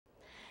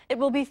It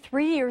will be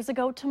 3 years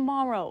ago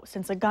tomorrow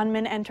since a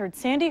gunman entered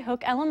Sandy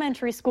Hook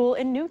Elementary School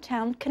in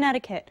Newtown,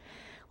 Connecticut,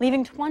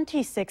 leaving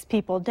 26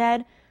 people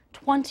dead,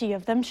 20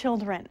 of them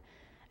children.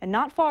 And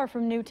not far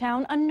from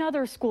Newtown,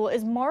 another school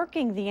is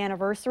marking the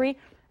anniversary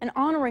and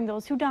honoring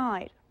those who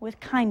died with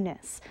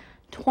kindness.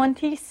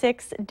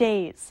 26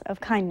 days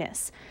of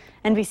kindness.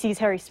 NBC's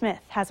Harry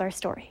Smith has our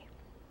story.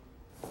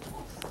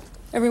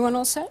 Everyone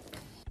all set?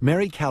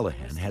 Mary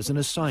Callahan has an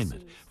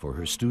assignment for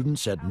her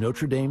students at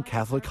Notre Dame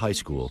Catholic High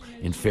School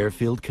in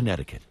Fairfield,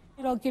 Connecticut.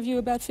 I'll give you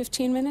about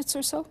 15 minutes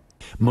or so.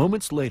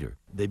 Moments later,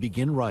 they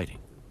begin writing.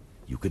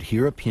 You could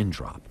hear a pin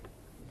drop.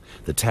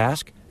 The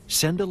task,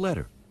 send a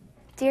letter.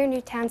 Dear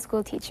Newtown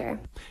school teacher.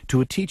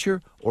 To a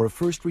teacher or a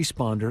first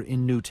responder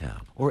in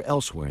Newtown or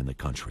elsewhere in the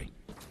country.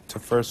 To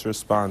first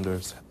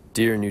responders.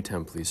 Dear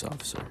Newtown police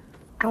officer.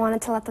 I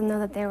wanted to let them know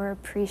that they were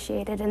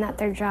appreciated and that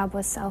their job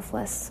was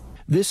selfless.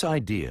 This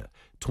idea,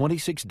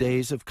 26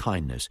 Days of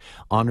Kindness,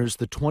 honors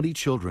the 20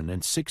 children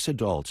and 6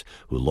 adults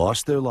who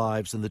lost their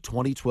lives in the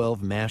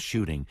 2012 mass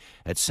shooting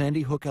at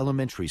Sandy Hook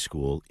Elementary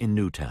School in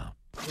Newtown.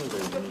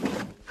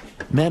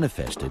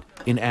 Manifested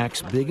in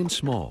acts big and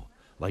small,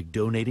 like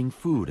donating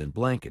food and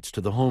blankets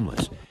to the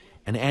homeless,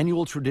 an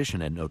annual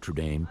tradition at Notre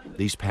Dame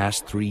these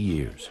past 3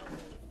 years.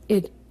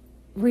 It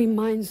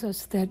reminds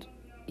us that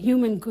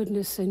human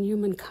goodness and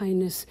human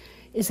kindness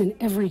is an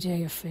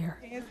everyday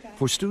affair.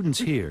 For students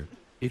here,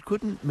 it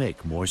couldn't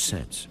make more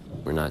sense.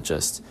 We're not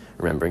just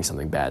remembering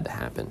something bad that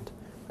happened.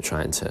 We're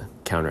trying to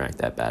counteract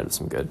that bad with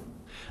some good.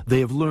 They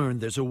have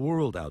learned there's a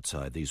world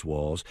outside these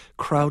walls,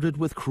 crowded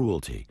with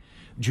cruelty.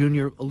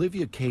 Junior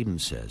Olivia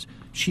Caden says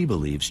she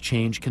believes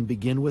change can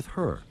begin with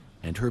her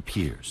and her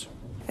peers.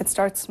 It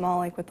starts small,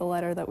 like with the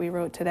letter that we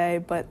wrote today,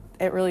 but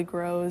it really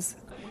grows.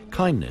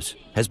 Kindness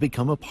has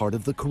become a part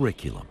of the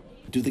curriculum.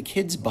 Do the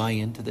kids buy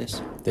into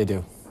this? They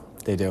do.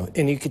 They do.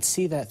 And you could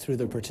see that through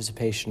their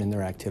participation in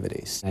their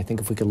activities. I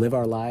think if we could live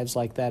our lives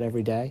like that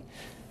every day,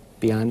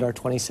 beyond our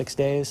 26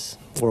 days,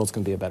 the world's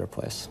going to be a better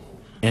place.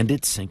 And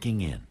it's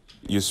sinking in.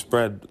 You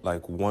spread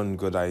like one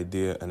good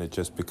idea and it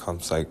just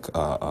becomes like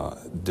a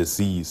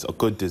disease, a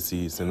good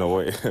disease in a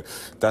way.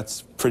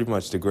 That's pretty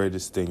much the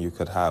greatest thing you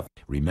could have.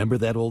 Remember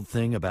that old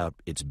thing about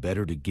it's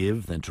better to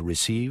give than to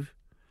receive?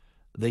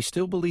 They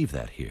still believe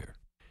that here.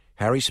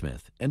 Harry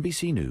Smith,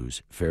 NBC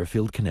News,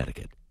 Fairfield,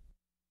 Connecticut.